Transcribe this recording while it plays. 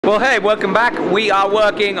Well, hey, welcome back. We are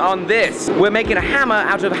working on this. We're making a hammer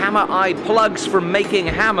out of hammer eye plugs from making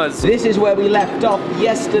hammers. This is where we left off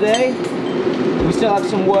yesterday. We still have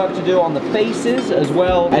some work to do on the faces as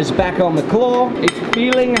well as back on the claw. It's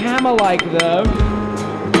feeling hammer-like though.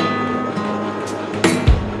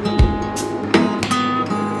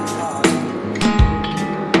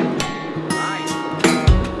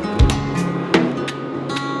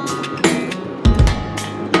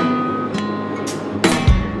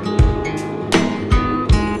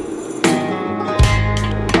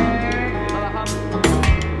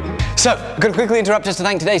 So, I'm going to quickly interrupt us to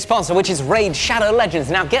thank today's sponsor, which is Raid Shadow Legends.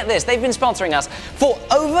 Now get this, they've been sponsoring us for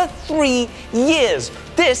over 3 years.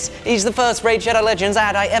 This is the first Raid Shadow Legends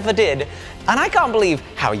ad I ever did. And I can't believe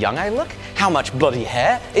how young I look, how much bloody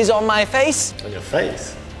hair is on my face. On your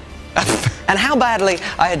face? And how badly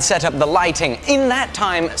I had set up the lighting. In that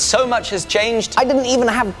time, so much has changed. I didn't even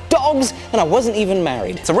have dogs, and I wasn't even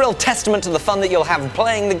married. It's a real testament to the fun that you'll have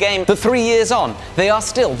playing the game. But 3 years on, they are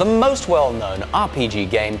still the most well-known RPG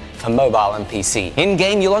game for mobile and PC.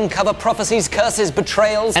 In-game, you'll uncover prophecies, curses,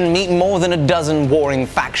 betrayals, and meet more than a dozen warring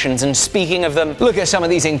factions. And speaking of them, look at some of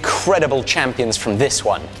these incredible champions from this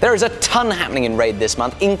one. There is a ton happening in Raid this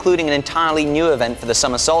month, including an entirely new event for the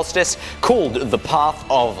summer solstice called the Path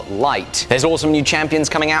of Light. There's also new champions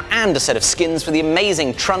coming out and a set of skins for the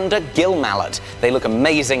amazing Trunder Gill Mallet. They look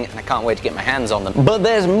amazing and I can't wait to get my hands on them. But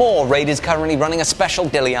there's more. Raid is currently running a special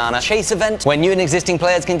Dilliana chase event where new and existing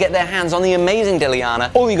players can get their hands on the amazing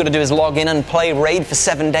Dilliana. All you gotta do is log in and play Raid for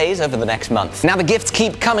 7 days over the next month. Now the gifts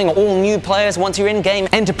keep coming. All new players, once you're in game,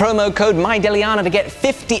 enter promo code MyDilliana to get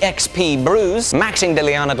 50 XP brews, maxing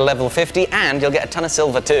Dilliana to level 50, and you'll get a ton of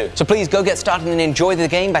silver too. So please go get started and enjoy the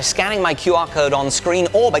game by scanning my QR code on screen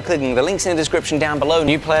or by clicking the links in the description down below.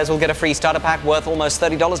 New players will get a free starter pack worth almost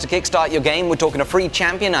 $30 to kickstart your game. We're talking a free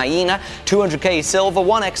champion, Hyena, 200k silver,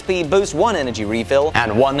 1 XP boost, 1 energy refill,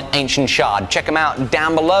 and 1 ancient shard. Check them out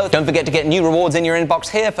down below. Don't forget to get new rewards in your inbox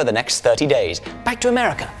here for the next 30 days. Back to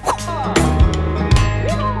America.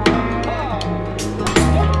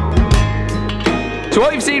 So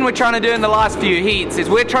what you've seen we're trying to do in the last few heats is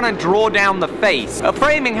we're trying to draw down the face. A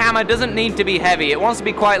framing hammer doesn't need to be heavy. It wants to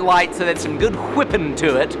be quite light so there's some good whipping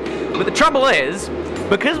to it. But the trouble is,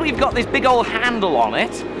 because we've got this big old handle on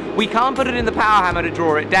it, we can't put it in the power hammer to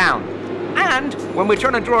draw it down. And when we're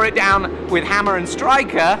trying to draw it down with hammer and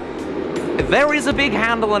striker, there is a big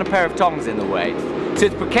handle and a pair of tongs in the way. So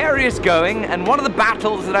it's precarious going, and one of the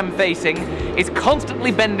battles that I'm facing is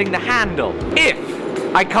constantly bending the handle. If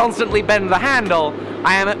I constantly bend the handle,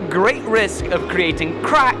 I am at great risk of creating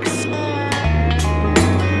cracks.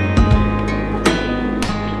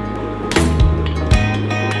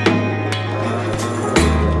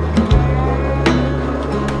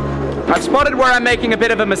 I've spotted where I'm making a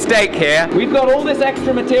bit of a mistake here. We've got all this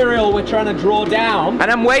extra material we're trying to draw down,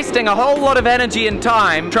 and I'm wasting a whole lot of energy and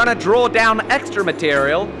time trying to draw down extra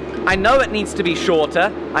material. I know it needs to be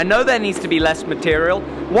shorter. I know there needs to be less material.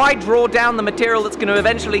 Why draw down the material that's going to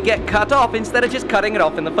eventually get cut off instead of just cutting it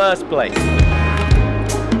off in the first place?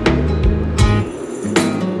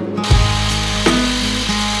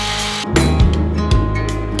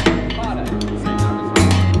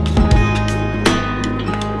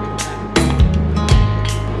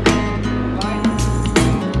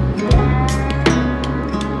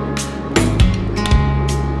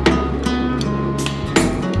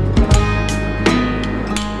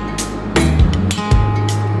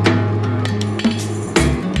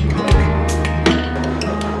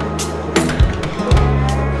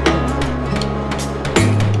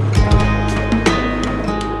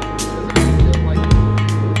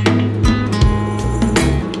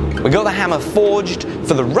 We got the hammer forged.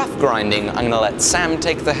 For the rough grinding, I'm going to let Sam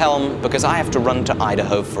take the helm because I have to run to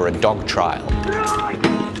Idaho for a dog trial.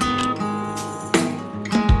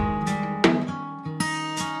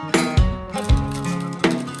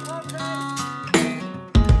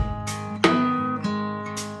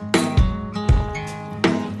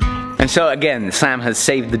 And so again, Sam has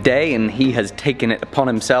saved the day and he has taken it upon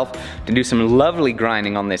himself to do some lovely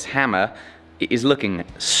grinding on this hammer. It is looking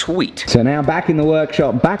sweet. So now back in the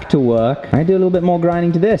workshop, back to work. I do a little bit more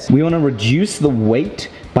grinding to this. We want to reduce the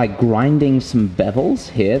weight by grinding some bevels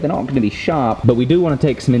here. They're not going to be sharp, but we do want to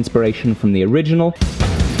take some inspiration from the original.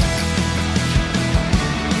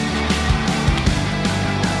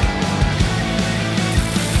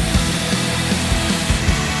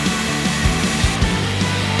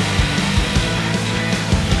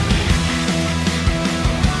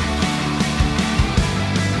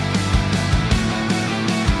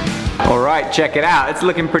 Alright, check it out. It's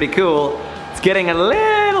looking pretty cool. It's getting a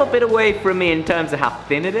little bit away from me in terms of how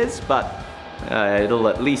thin it is, but it'll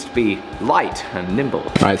at least be light and nimble.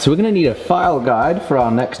 Alright, so we're gonna need a file guide for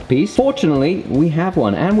our next piece. Fortunately, we have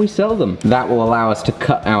one and we sell them. That will allow us to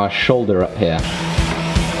cut our shoulder up here.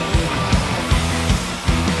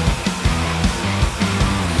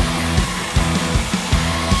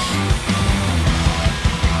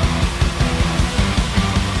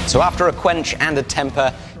 So after a quench and a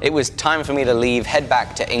temper, it was time for me to leave, head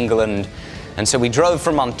back to England. And so we drove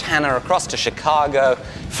from Montana across to Chicago,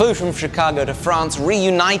 flew from Chicago to France,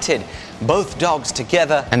 reunited both dogs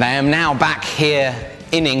together, and I am now back here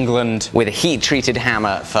in England with a heat-treated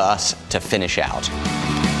hammer for us to finish out.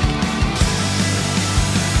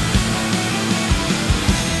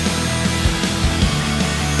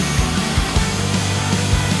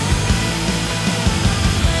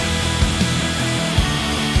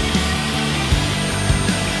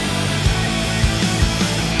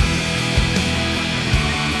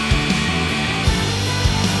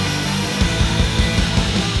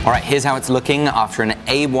 All right, here's how it's looking after an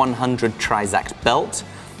A100 Trizact belt.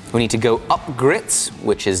 We need to go up grits,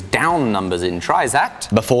 which is down numbers in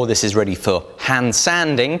Trizact, before this is ready for hand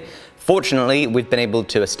sanding. Fortunately, we've been able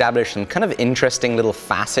to establish some kind of interesting little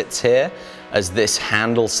facets here as this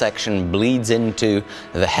handle section bleeds into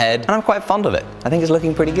the head, and I'm quite fond of it. I think it's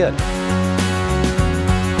looking pretty good.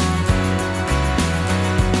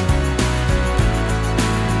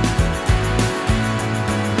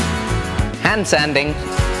 Hand sanding.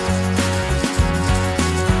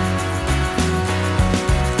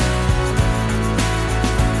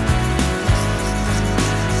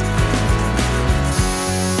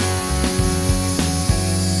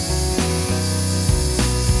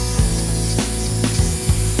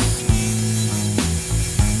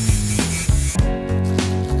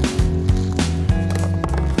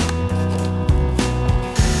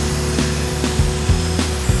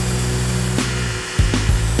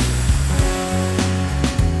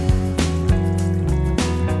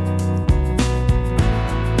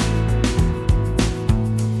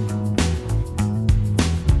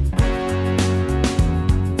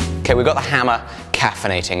 Okay, we've got the hammer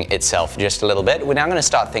caffeinating itself just a little bit. We're now going to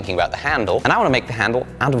start thinking about the handle, and I want to make the handle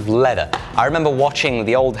out of leather. I remember watching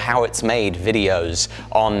the old How It's Made videos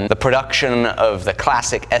on the production of the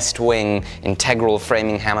classic Estwing integral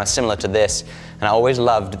framing hammer similar to this, and I always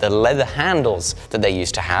loved the leather handles that they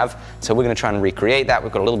used to have, so we're going to try and recreate that.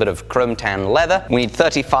 We've got a little bit of chrome tan leather. We need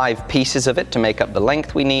 35 pieces of it to make up the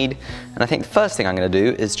length we need, and I think the first thing I'm going to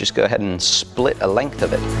do is just go ahead and split a length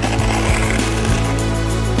of it.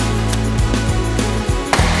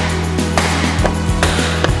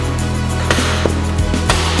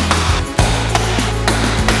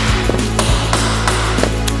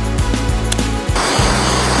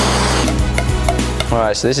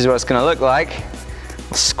 Alright, so this is what it's going to look like.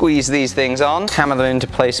 Squeeze these things on, hammer them into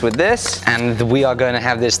place with this, and we are going to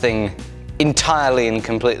have this thing entirely and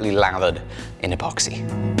completely lathered in epoxy.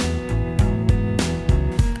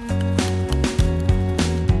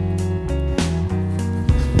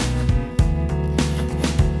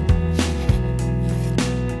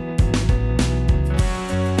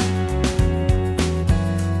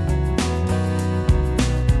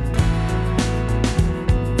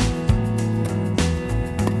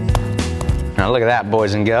 Now look at that,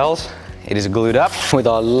 boys and girls. It is glued up with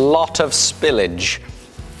a lot of spillage.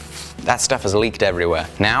 That stuff has leaked everywhere.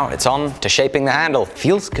 Now it's on to shaping the handle.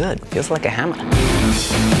 Feels good, feels like a hammer.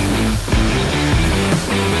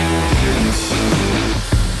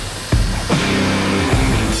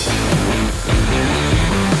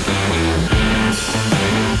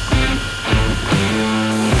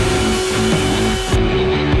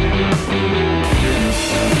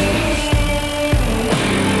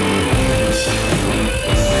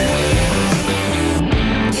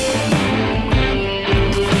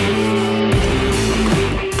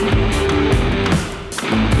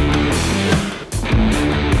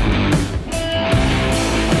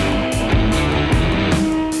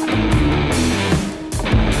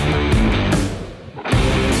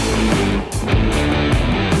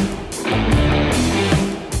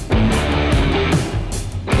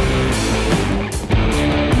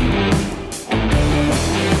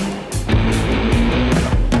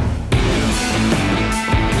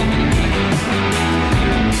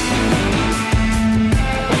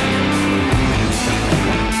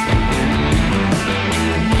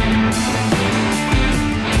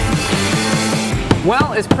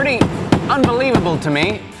 Well, it's pretty unbelievable to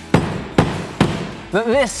me that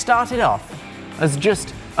this started off as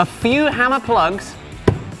just a few hammer plugs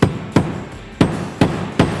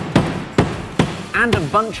and a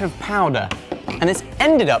bunch of powder. and it's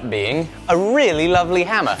ended up being a really lovely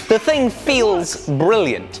hammer. The thing feels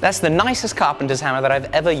brilliant. That's the nicest carpenter's hammer that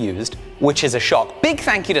I've ever used, which is a shock. Big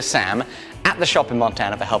thank you to Sam at the shop in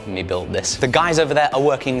Montana for helping me build this. The guys over there are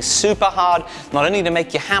working super hard, not only to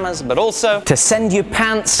make you hammers, but also to send you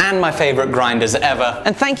pants and my favorite grinders ever.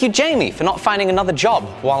 And thank you, Jamie, for not finding another job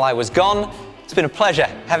while I was gone. It's been a pleasure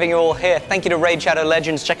having you all here. Thank you to Raid Shadow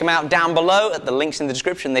Legends. Check them out down below at the links in the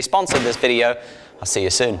description. They sponsored this video. I'll see you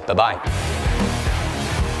soon. Bye-bye.